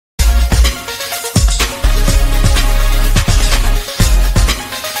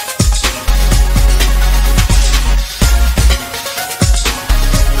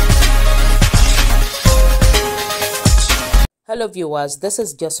Hello viewers, this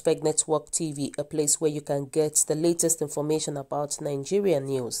is Just Fake Network TV, a place where you can get the latest information about Nigerian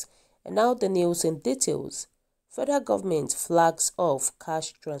news. And now the news in details. Federal government flags off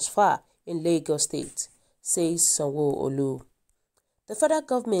cash transfer in Lagos State, says Sanwo-Olu. The federal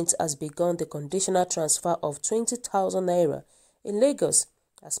government has begun the conditional transfer of 20,000 naira in Lagos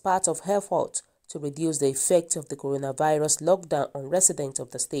as part of effort to reduce the effect of the coronavirus lockdown on residents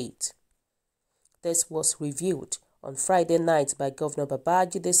of the state. This was revealed on Friday night by Governor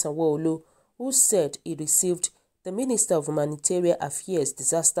Babajide Sanwo-Olu, who said he received the Minister of Humanitarian Affairs,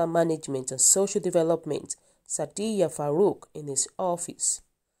 Disaster Management and Social Development, Sadiya Farouk, in his office.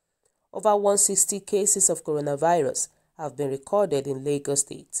 Over 160 cases of coronavirus have been recorded in Lagos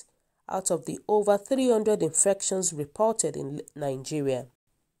State, out of the over 300 infections reported in Nigeria.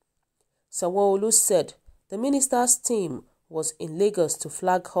 Sanwo-Olu said the minister's team was in Lagos to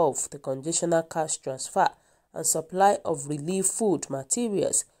flag off the conditional cash transfer and supply of relief food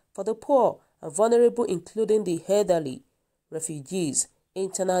materials for the poor and vulnerable, including the elderly, refugees,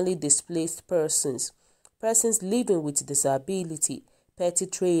 internally displaced persons, persons living with disability, petty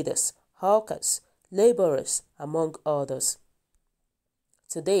traders, hawkers, laborers, among others.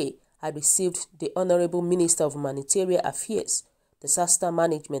 Today, I received the Honorable Minister of Humanitarian Affairs, Disaster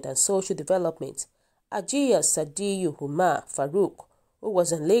Management and Social Development, Hajiya Sadiya Farouk, who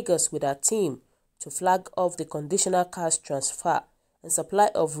was in Lagos with her team to flag off the conditional cash transfer and supply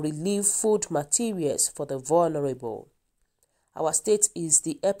of relief food materials for the vulnerable. Our state is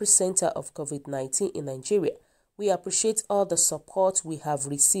the epicenter of COVID-19 in Nigeria. We appreciate all the support we have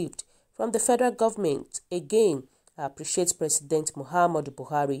received from the federal government. Again, I appreciate President Muhammadu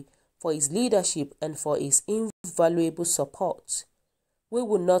Buhari for his leadership and for his invaluable support. We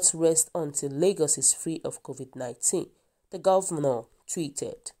will not rest until Lagos is free of COVID-19, the governor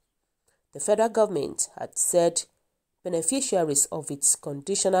tweeted. The federal government had said beneficiaries of its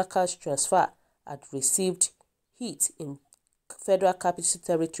conditional cash transfer had received it in Federal Capital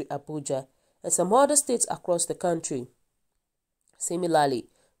Territory Abuja and some other states across the country. Similarly,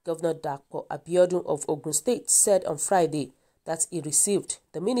 Governor Dapo Abiodun of Ogun State said on Friday that he received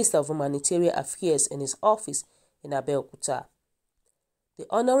the Minister of Humanitarian Affairs in his office in Abeokuta. The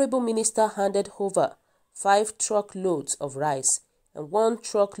Honorable Minister handed over 5 truckloads of rice and 1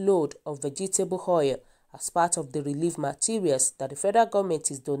 truckload of vegetable oil as part of the relief materials that the federal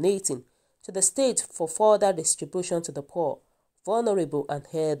government is donating to the state for further distribution to the poor, vulnerable and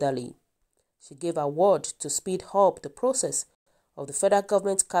elderly. She gave a word to speed up the process of the federal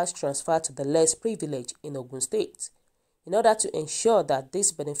government cash transfer to the less privileged in Ogun State, in order to ensure that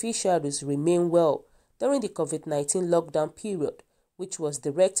these beneficiaries remain well during the COVID-19 lockdown period, which was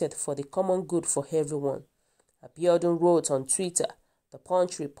directed for the common good for everyone. Abiodun wrote on Twitter, "The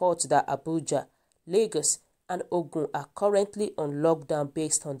Punch reports that Abuja, Lagos and Ogun are currently on lockdown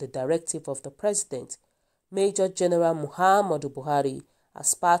based on the directive of the President, Major General Muhammadu Buhari,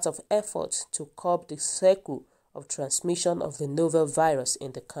 as part of efforts to curb the cycle of transmission of the novel virus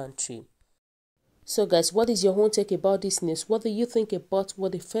in the country." So guys, what is your own take about this news? What do you think about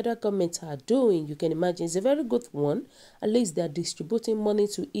what the federal government are doing? You can imagine it's a very good one. At least they are distributing money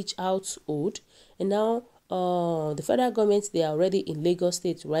to each household. And now the federal government, they are already in Lagos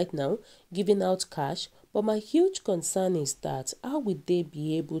State right now giving out cash. But my huge concern is that how will they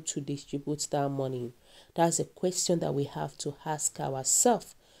be able to distribute that money? That's a question that we have to ask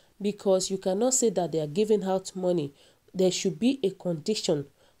ourselves, because you cannot say that they are giving out money. There should be a condition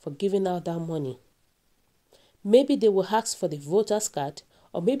for giving out that money. Maybe they will ask for the voter's card,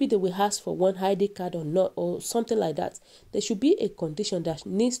 or maybe they will ask for one ID card or not, or something like that. There should be a condition that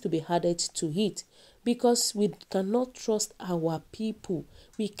needs to be added to it, because we cannot trust our people.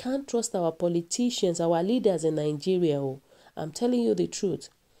 We can't trust our politicians, our leaders in Nigeria. Oh, I'm telling you the truth.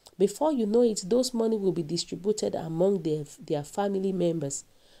 Before you know it, those money will be distributed among their family members.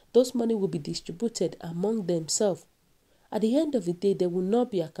 Those money will be distributed among themselves. At the end of the day, there will not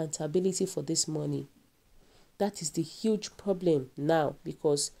be accountability for this money. That is the huge problem now,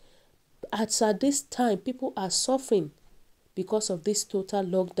 because at this time, people are suffering because of this total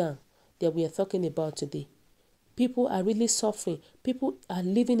lockdown that we are talking about today. People are really suffering. People are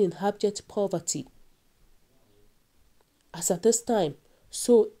living in abject poverty as at this time.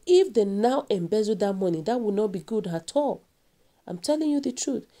 So if they now embezzle that money, that will not be good at all. I'm telling you the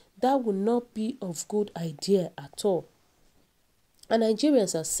truth. That will not be of good idea at all. And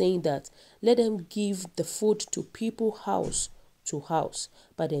Nigerians are saying that let them give the food to people house to house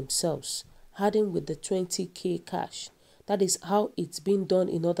by themselves, adding with the 20k cash. That is how it's been done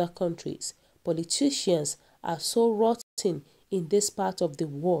in other countries. Politicians are so rotten in this part of the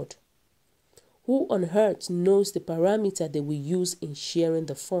world. Who on earth knows the parameter they will use in sharing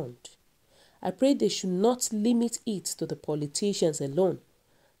the fund? I pray they should not limit it to the politicians alone,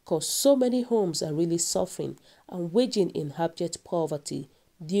 because so many homes are really suffering and waging in abject poverty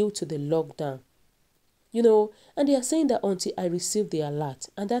due to the lockdown. And they are saying that until I receive the alert,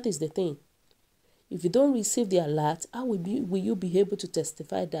 and that is the thing. If you don't receive the alert, how will you be able to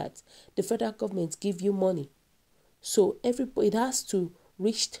testify that the federal government give you money? So it has to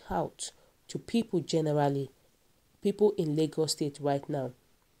reach out to people generally, people in Lagos State right now.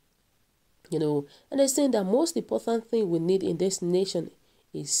 And they're saying that most important thing we need in this nation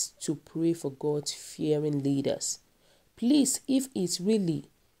is to pray for God-fearing leaders. Please, if it's really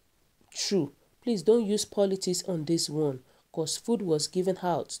true, please don't use politics on this one, because food was given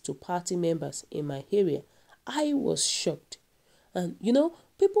out to party members in my area. I was shocked. And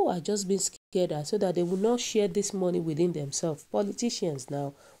people are just being scared so that they will not share this money within themselves. Politicians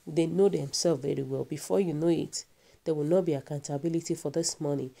now, they know themselves very well. Before you know it, there will not be accountability for this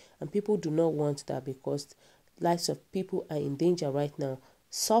money. And people do not want that, because lives of people are in danger right now.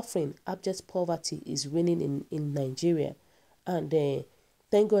 Suffering, abject poverty is reigning in Nigeria. And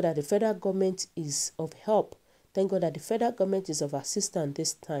thank God that the federal government is of help. Thank God that the federal government is of assistance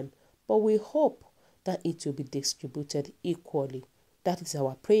this time. But we hope that it will be distributed equally. That is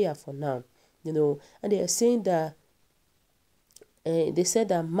our prayer for now. And they are saying that they said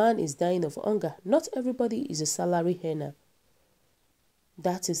that man is dying of hunger. Not everybody is a salary earner.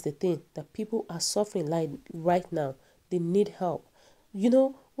 That is the thing, that people are suffering like right now. They need help.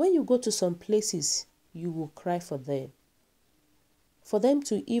 When you go to some places, you will cry for them. For them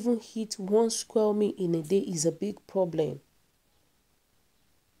to even eat one square meal in a day is a big problem.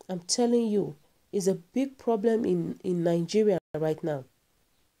 I'm telling you, it's a big problem in Nigeria right now.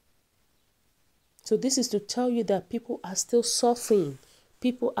 So this is to tell you that people are still suffering.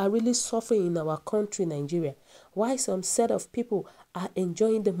 People are really suffering in our country, Nigeria. Why some set of people are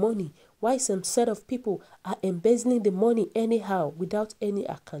enjoying the money? Why some set of people are embezzling the money anyhow without any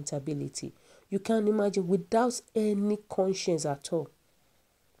accountability? You can imagine, without any conscience at all.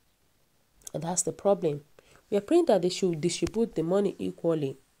 And that's the problem. We are praying that they should distribute the money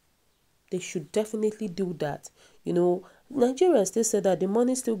equally. They should definitely do that. Nigerians still say that the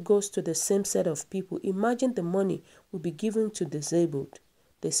money still goes to the same set of people. Imagine the money will be given to disabled,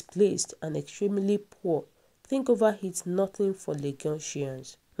 displaced, and extremely poor. Think over it, nothing for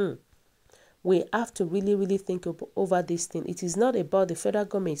Lagosians. We have to really, really think over this thing. It is not about the federal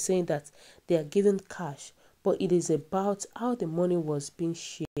government saying that they are giving cash, but it is about how the money was being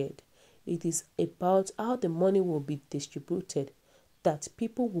shared. It is about how the money will be distributed, that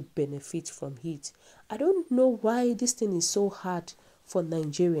people will benefit from it. I don't know why this thing is so hard for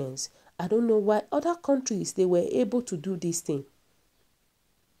Nigerians. I don't know why other countries, they were able to do this thing.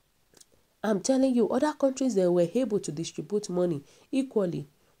 I'm telling you, other countries, they were able to distribute money equally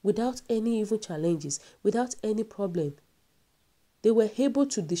without any even challenges, without any problem. They were able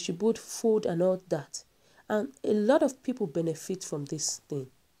to distribute food and all that. And a lot of people benefit from this thing.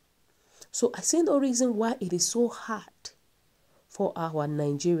 So I see no reason why it is so hard for our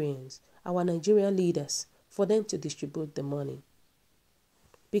Nigerians, our Nigerian leaders, for them to distribute the money.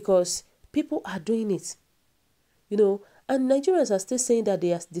 Because people are doing it, and Nigerians are still saying that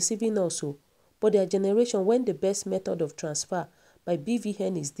they are deceiving also. But their generation, when the best method of transfer by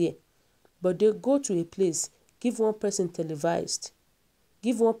BVN is there, but they go to a place, give one person televised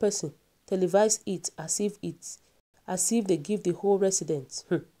it as if they give the whole residents.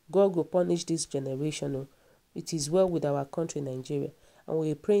 God will punish this generation. It is well with our country, Nigeria, and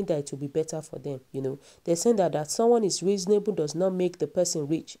we're praying that it will be better for them. They're saying that someone is reasonable does not make the person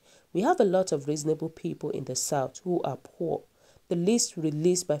rich. We have a lot of reasonable people in the South who are poor. The list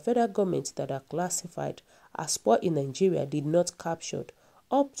released by federal government that are classified as poor in Nigeria did not capture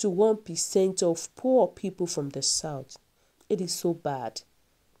up to 1% of poor people from the South. It is so bad.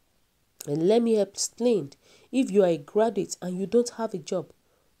 And let me explain. If you are a graduate and you don't have a job,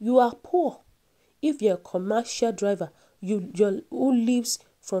 you are poor. If you're a commercial driver, who lives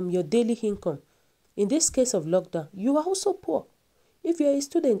from your daily income, in this case of lockdown, you are also poor. If you're a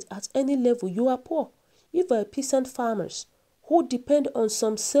student at any level, you are poor. If you're a peasant farmers who depend on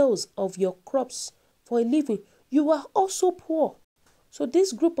some sales of your crops for a living, you are also poor. So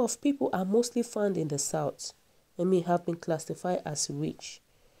this group of people are mostly found in the South and may have been classified as rich.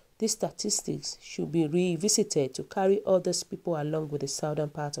 These statistics should be revisited to carry all these people along with the southern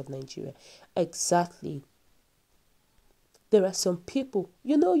part of Nigeria. Exactly. There are some people,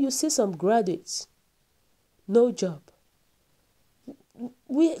 you see some graduates, no job.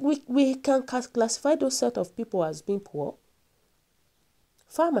 We can classify those set of people as being poor.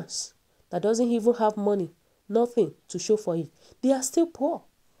 Farmers, that doesn't even have money, nothing to show for it, they are still poor.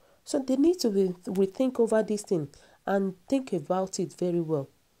 So they need to rethink over this thing and think about it very well.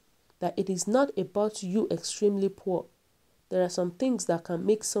 That it is not about you extremely poor. There are some things that can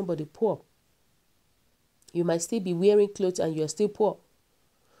make somebody poor. You might still be wearing clothes and you are still poor.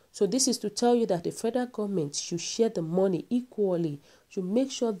 So this is to tell you that the federal government should share the money equally, should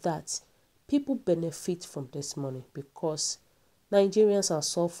make sure that people benefit from this money, because Nigerians are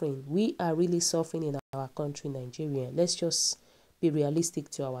suffering. We are really suffering in our country, Nigeria. Let's just be realistic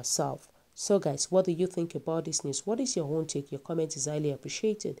to ourselves. So guys, what do you think about this news? What is your own take? Your comment is highly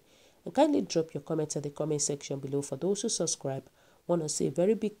appreciated. And kindly drop your comments at the comment section below. For those who subscribe, I want to say a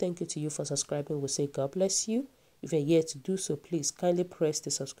very big thank you to you for subscribing. We'll say God bless you. If you're yet to do so, please kindly press the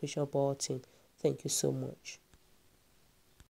subscription button. Thank you so much.